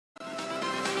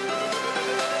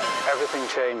everything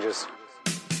changes.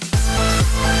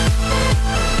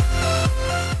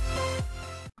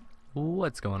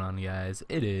 What's going on, guys?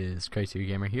 It is Crazy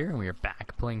Gamer here, and we are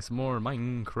back playing some more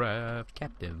Minecraft,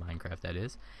 captive Minecraft that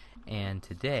is. And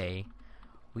today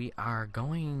we are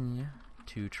going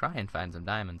to try and find some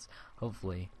diamonds.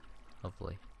 Hopefully.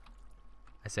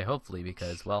 I say hopefully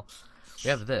because, well,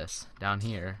 we have this down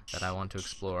here that I want to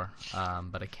explore,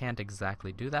 but I can't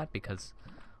exactly do that because,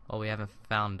 well, we haven't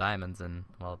found diamonds, and,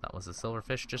 well, that was a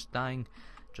silverfish just dying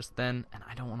just then, and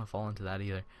I don't want to fall into that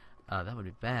either. That would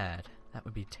be bad. That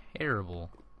would be terrible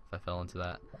if I fell into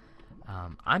that.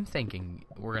 I'm thinking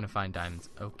we're gonna find diamonds.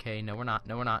 Okay, no we're not,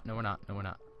 no we're not, no we're not, no we're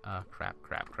not. Crap.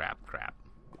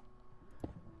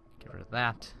 Get rid of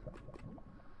that.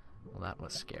 Well, that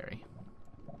was scary.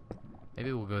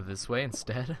 Maybe we'll go this way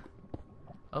instead.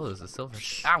 Oh, there's a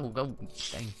silverfish. Ow, go,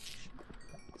 dang.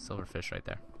 Silverfish right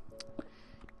there.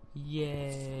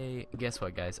 Yay. Guess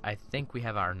what, guys? I think we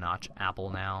have our notch apple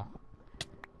now.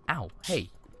 Ow, hey,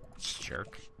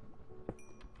 jerk.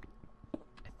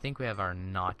 I think we have our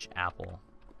notch apple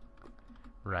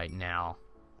right now.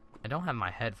 I don't have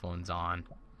my headphones on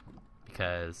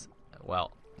because,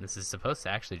 well, this is supposed to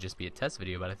actually just be a test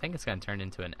video, but I think it's going to turn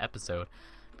into an episode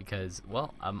because,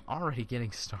 well, I'm already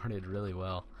getting started really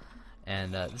well.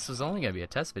 And this was only going to be a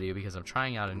test video because I'm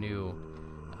trying out a new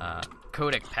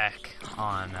codec pack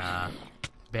on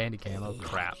Bandicam. Oh,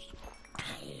 crap.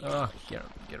 Oh,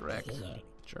 get wrecked,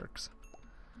 jerks.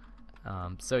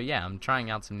 So yeah, I'm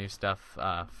trying out some new stuff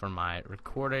for my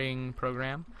recording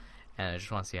program, and I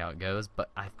just want to see how it goes, but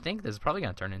I think this is probably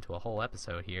going to turn into a whole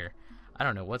episode here. I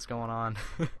don't know what's going on.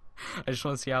 I just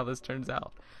want to see how this turns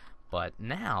out. But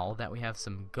now that we have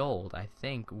some gold, I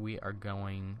think we are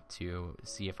going to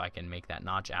see if I can make that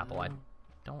notch apple.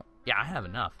 Yeah, I have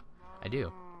enough. I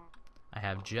do. I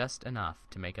have just enough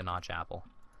to make a notch apple.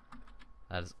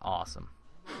 That is awesome.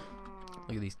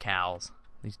 Look at these cows.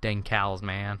 These dang cows,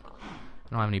 man. I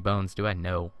don't have any bones, do I?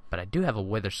 No. But I do have a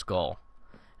wither skull.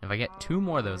 And if I get 2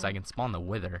 more of those, I can spawn the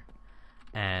wither.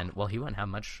 And, well, he wouldn't have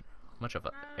much of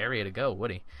an area to go,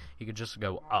 would he? He could just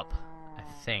go up, I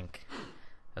think.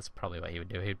 That's probably what he would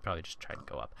do. He would probably just try to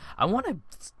go up. I want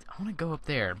to go up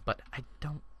there, but I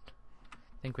don't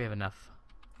think we have enough.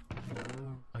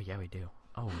 Oh, yeah, we do.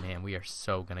 Oh, man, we are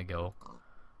so gonna go.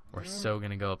 We're so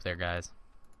gonna go up there, guys.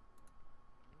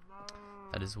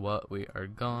 That is what we are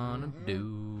gonna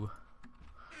do.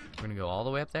 We're gonna go all the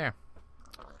way up there.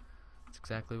 That's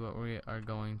exactly what we are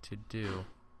going to do.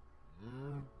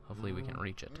 Hopefully we can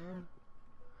reach it.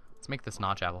 Let's make this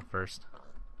notch apple first.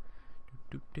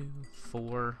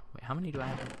 4. Wait, how many do I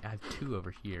have? I have 2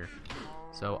 over here.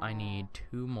 So I need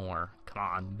 2 more. Come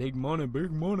on, big money,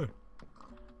 big money.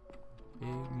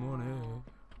 Big money.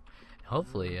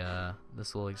 Hopefully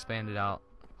this will expand it out.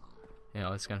 You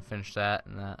know, it's gonna finish that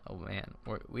and that. Oh man,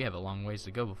 we have a long ways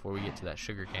to go before we get to that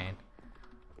sugar cane.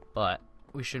 But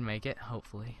we should make it,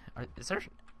 hopefully. Is there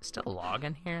still a log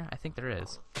in here? I think there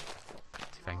is.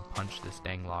 Let's see if I can punch this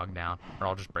dang log down, or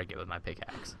I'll just break it with my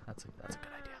pickaxe. That's a good idea.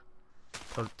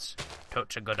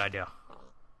 Totes a good idea.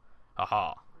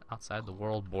 Aha! Outside the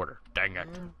world border. Dang it!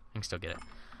 I can still get it.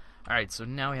 All right, so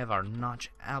now we have our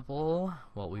notch apple.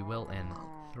 Well, we will in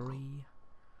 3,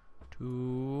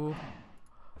 2,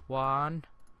 1.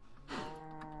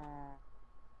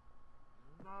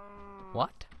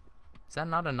 What? Is that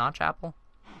not a notch apple?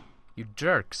 You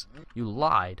jerks. You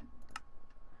lied.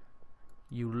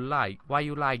 You lied. Why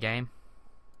you lie, game?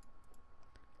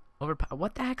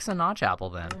 What the heck's a notch apple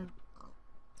then?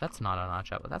 That's not a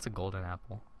notch apple. That's a golden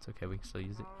apple. It's okay. We can still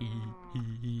use it.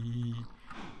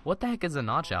 What the heck is a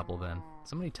notch apple then?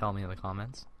 Somebody tell me in the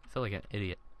comments. I feel like an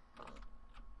idiot.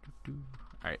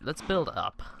 Alright, let's build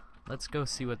up. Let's go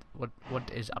see what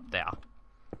is up there.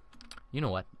 You know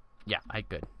what? Yeah,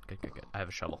 good. I have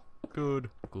a shovel.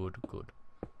 Good.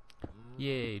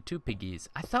 Yay, 2 piggies.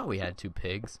 I thought we had 2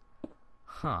 pigs.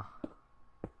 Huh.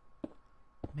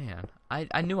 Man,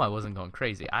 I knew I wasn't going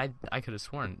crazy. I could have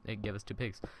sworn it gave us 2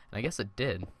 pigs. And I guess it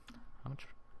did. How much?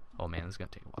 Oh man, this is gonna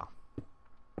take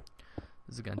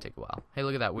a while. Hey,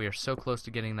 look at that. We are so close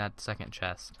to getting that second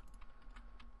chest.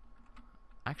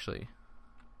 Actually,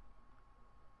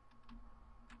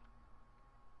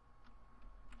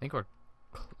 I think we're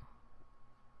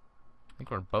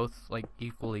both like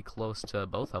equally close to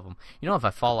both of them. You know, if I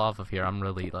fall off of here, I'm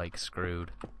really like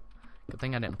screwed. Good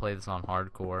thing I didn't play this on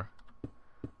hardcore.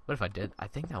 But if I did, I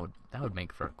think that would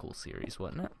make for a cool series,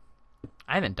 wouldn't it?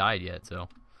 I haven't died yet, so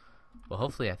well,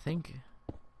 hopefully, I think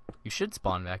you should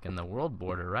spawn back in the world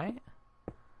border, right?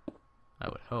 I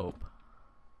would hope.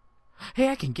 Hey,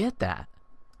 I can get that.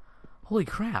 Holy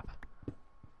crap.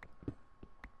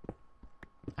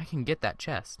 can get that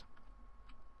chest.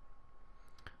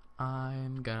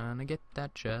 I'm gonna get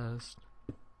that chest.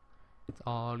 It's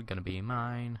all gonna be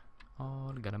mine.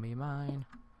 All gonna be mine.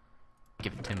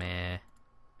 Give it to me.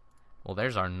 Well,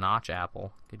 there's our notch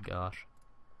apple. Good gosh.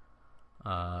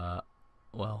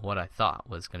 Well, what I thought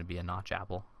was gonna be a notch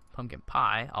apple. Pumpkin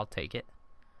pie, I'll take it.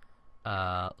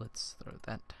 Let's throw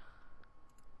that.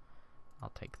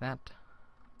 I'll take that.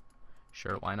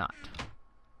 Sure, why not?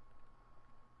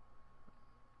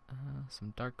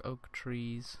 Some dark oak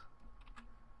trees.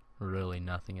 Really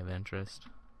nothing of interest.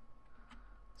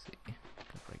 Let's see.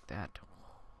 Could break that.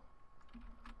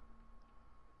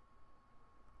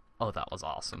 Oh, that was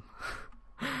awesome.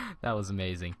 That was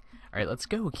amazing. Alright, let's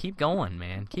go. Keep going,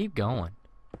 man. Keep going.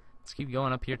 Let's keep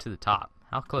going up here to the top.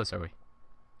 How close are we?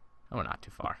 Oh, we're not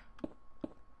too far.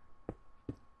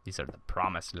 These are the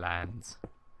promised lands.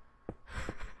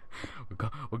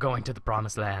 We're going to the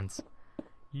promised lands.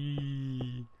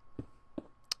 Yee.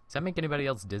 Does that make anybody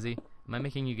else dizzy? Am I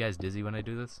making you guys dizzy when I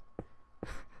do this?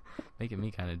 Making me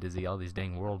kind of dizzy, all these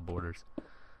dang world borders.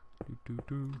 You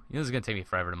know this is going to take me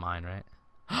forever to mine, right?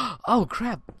 Oh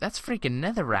crap, that's freaking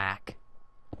netherrack.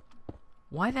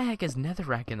 Why the heck is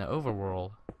netherrack in the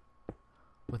overworld?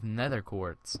 With nether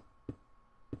quartz.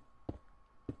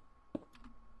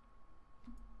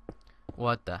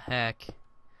 What the heck?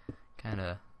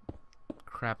 Kinda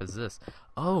crap is this?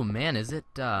 Oh man, is it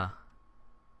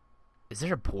is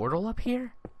there a portal up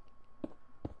here?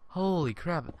 Holy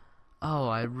crap. Oh,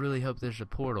 I really hope there's a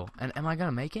portal. And am I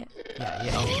gonna make it? Yeah,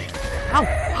 yeah. Oh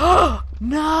man. Ow!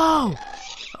 No!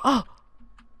 Oh!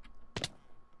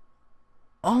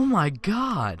 Oh my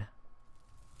god!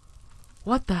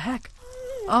 What the heck?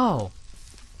 Oh!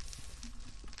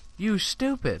 You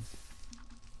stupid!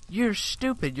 You're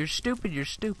stupid, you're stupid, you're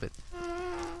stupid.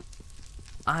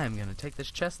 I am gonna take this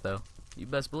chest though. You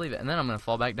best believe it. And then I'm gonna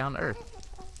fall back down to earth.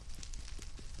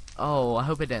 Oh, I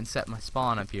hope it didn't set my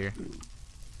spawn up here.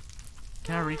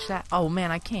 Can I reach that? Oh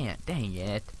man, I can't. Dang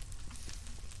it.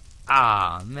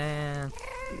 Ah, man.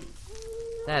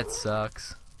 That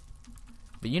sucks.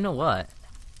 But you know what?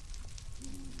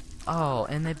 Oh,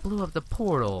 and they blew up the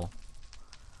portal.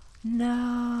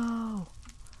 No.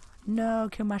 No,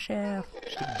 kill myself.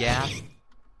 Stupid gas.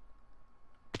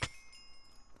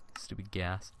 Stupid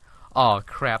gas. Oh,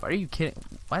 crap. Are you kidding?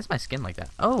 Why is my skin like that?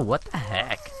 Oh, what the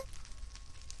heck?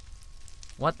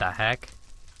 What the heck?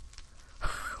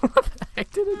 What the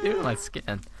heck did it do to my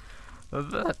skin?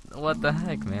 What the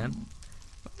heck, man?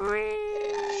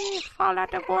 We fall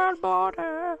out of world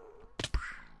border.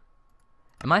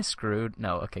 Am I screwed?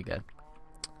 No. Okay, good.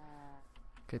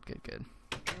 Good, good, good.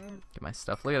 Get my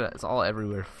stuff. Look at that. It's all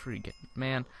everywhere. Freaking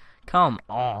man. Come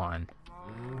on.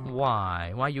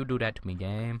 Why? Why you do that to me,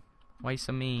 game? Why you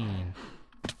so mean?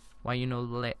 Why you no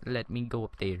let me go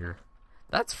up there?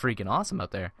 That's freaking awesome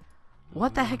up there.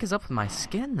 What the heck is up with my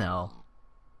skin, though?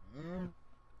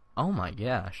 Oh my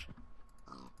gosh.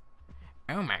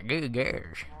 Oh my good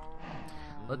gosh.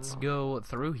 Let's go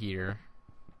through here.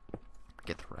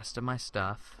 Get the rest of my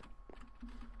stuff.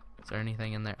 Is there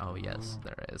anything in there? Oh yes,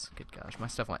 there is. Good gosh, my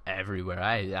stuff went everywhere.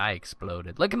 I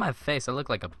exploded. Look at my face. I look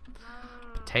like a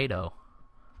potato.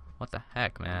 What the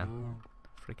heck, man?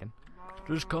 Freaking.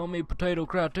 Just call me Potato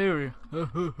Criteria.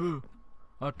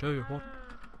 I'll tell you what.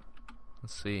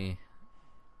 Let's see.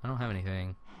 I don't have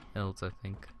anything else, I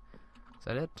think. Is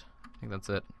that it? I think that's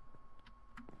it.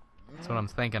 That's what I'm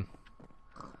thinking.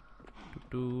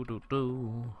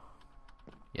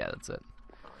 Yeah, that's it.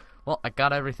 Well, I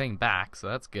got everything back, so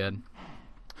that's good.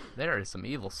 There is some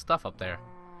evil stuff up there.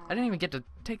 I didn't even get to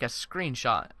take a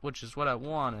screenshot, which is what I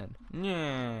wanted.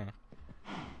 Yeah.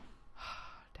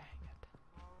 Dang it.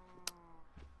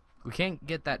 We can't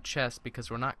get that chest because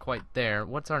we're not quite there.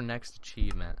 What's our next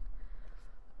achievement?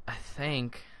 I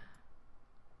think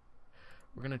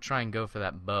we're gonna try and go for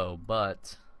that bow,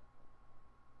 but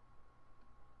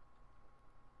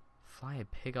fly a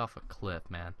pig off a cliff,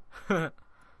 man.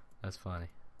 That's funny.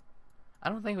 I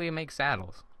don't think we can make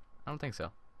saddles. I don't think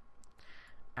so.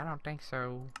 I don't think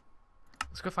so.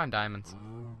 Let's go find diamonds.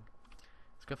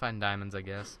 Let's go find diamonds, I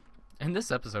guess. And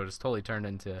this episode is totally turned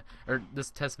into, or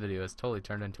this test video is totally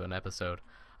turned into an episode.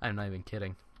 I'm not even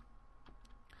kidding.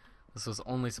 This was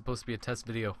only supposed to be a test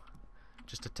video,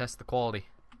 just to test the quality.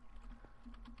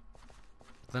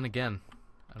 But then again,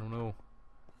 I don't know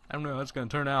how it's gonna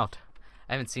turn out.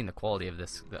 I haven't seen the quality of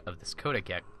this codec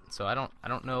yet, so I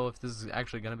don't know if this is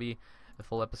actually gonna be the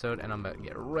full episode, and I'm about to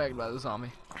get wrecked by the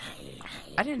zombie.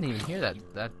 I didn't even hear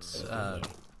that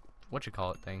what you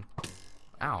call it thing.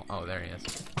 Ow! Oh, there he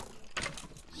is.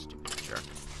 Stupid jerk.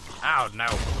 Ow! No.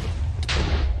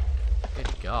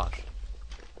 Good gosh.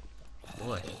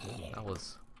 Boy, that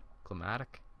was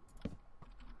anticlimactic.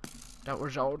 That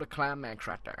was all the climax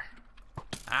right there.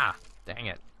 Ah, dang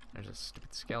it. There's a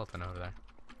stupid skeleton over there.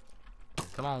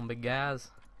 Come on, big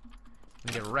guys.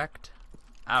 You get wrecked.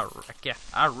 I wreck ya.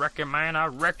 I wreck ya, man. I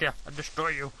wreck ya. I destroy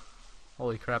you.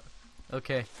 Holy crap.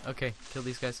 Okay, okay. Kill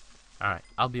these guys. Alright,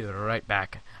 I'll be right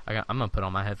back. I'm gonna put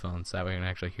on my headphones so that way I can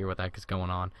actually hear what the heck is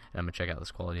going on. And I'm gonna check out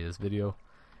this quality of this video.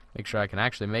 Make sure I can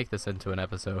actually make this into an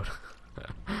episode.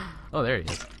 Oh, there he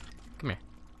is. Come here.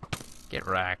 Get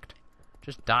wrecked.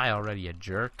 Just die already, you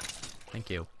jerk. Thank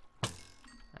you.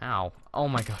 Ow. Oh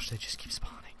my gosh, they just keep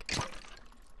spawning.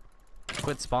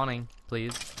 Quit spawning,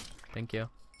 please. Thank you.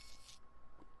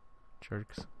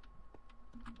 Jerks.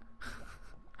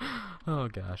 Oh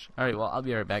gosh. Alright, well, I'll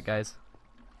be right back, guys.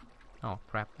 Oh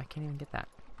crap, I can't even get that.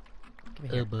 Give me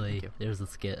here. Oh boy, there's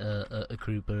a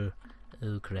creeper.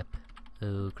 Oh crap.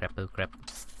 Oh crap, oh crap.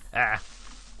 Ah!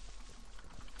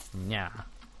 Nya.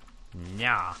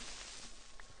 Nya.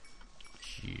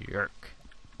 Jerk.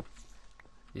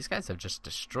 These guys have just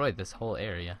destroyed this whole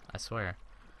area, I swear.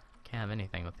 Can't have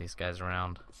anything with these guys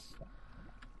around.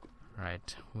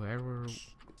 Right, where were...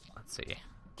 Let's see.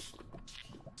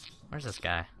 Where's this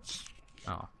guy?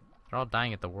 Oh, they're all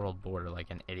dying at the world border like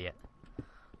an idiot.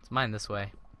 Let's mine this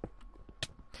way.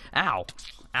 Ow!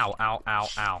 Ow, ow, ow,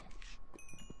 ow.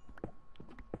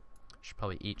 Should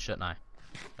probably eat, shouldn't I?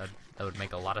 That would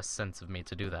make a lot of sense of me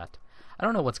to do that. I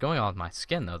don't know what's going on with my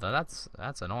skin though. That's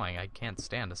annoying. I can't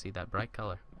stand to see that bright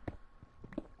color.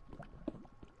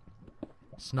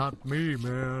 It's not me,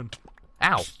 man.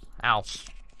 Ow! Ow!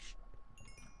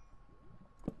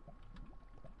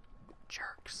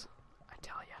 Jerks. I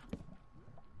tell ya.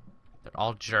 They're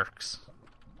all jerks.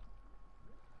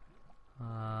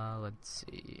 Let's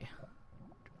see.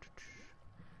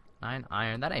 9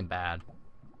 iron. That ain't bad.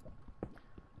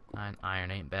 9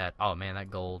 iron ain't bad. Oh man, that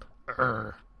gold.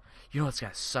 Urgh. You know what's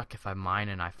gonna suck if I mine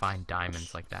and I find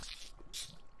diamonds like that?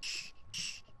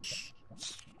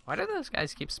 Why do those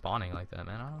guys keep spawning like that,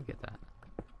 man? I don't get that.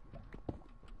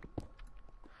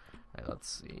 Alright, let's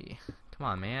see. Come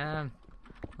on, man.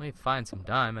 Let me find some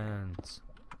diamonds.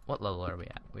 What level are we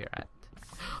at? We are at...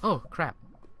 Oh, crap.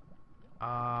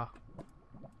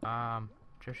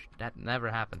 Just, that never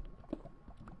happened.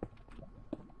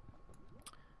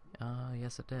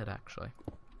 Yes it did, actually.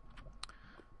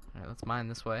 Alright, let's mine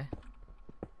this way.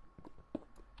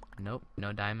 Nope,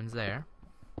 no diamonds there.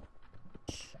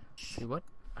 See what?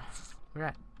 We're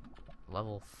at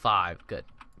level 5. Good.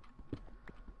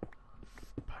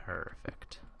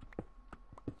 Perfect.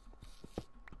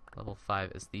 Level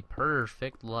 5 is the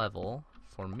perfect level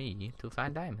for me to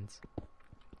find diamonds.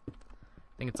 I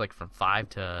think it's like from 5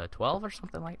 to 12 or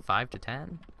something like 5 to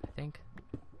 10, I think.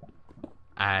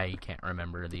 I can't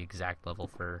remember the exact level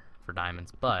for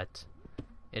diamonds, but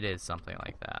it is something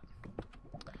like that.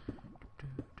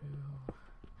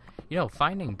 You know,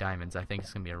 finding diamonds I think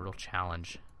is gonna be a real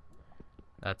challenge.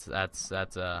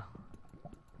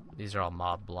 These are all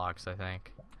mob blocks, I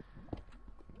think.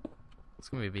 It's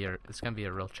gonna be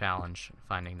a real challenge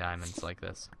finding diamonds like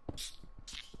this.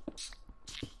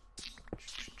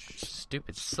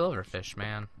 Stupid silverfish,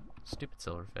 man. Stupid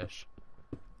silverfish.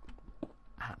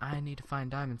 I need to find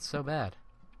diamonds so bad.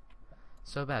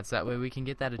 So bad. So that way we can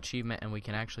get that achievement and we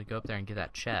can actually go up there and get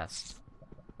that chest.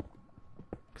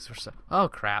 Cause we're so... Oh,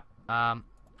 crap.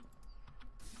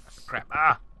 Crap.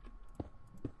 Ah!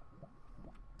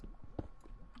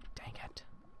 Dang it.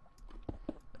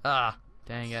 Ah!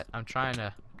 Dang it. I'm trying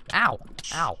to... Ow!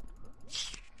 Ow!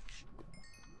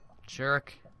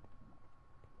 Jerk.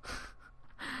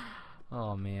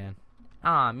 Oh, man.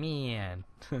 Aw, man.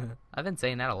 I've been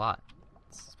saying that a lot.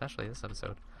 Especially this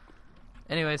episode.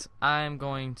 Anyways, I'm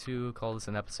going to call this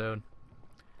an episode.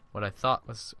 What I thought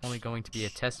was only going to be a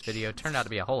test video turned out to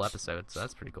be a whole episode, so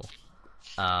that's pretty cool.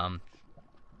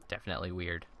 Definitely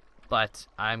weird. But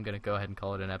I'm going to go ahead and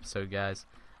call it an episode, guys.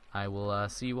 I will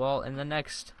see you all in the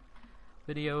next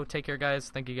video. Take care, guys.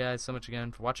 Thank you guys so much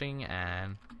again for watching,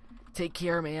 and take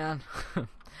care, man.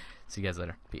 See you guys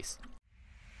later. Peace.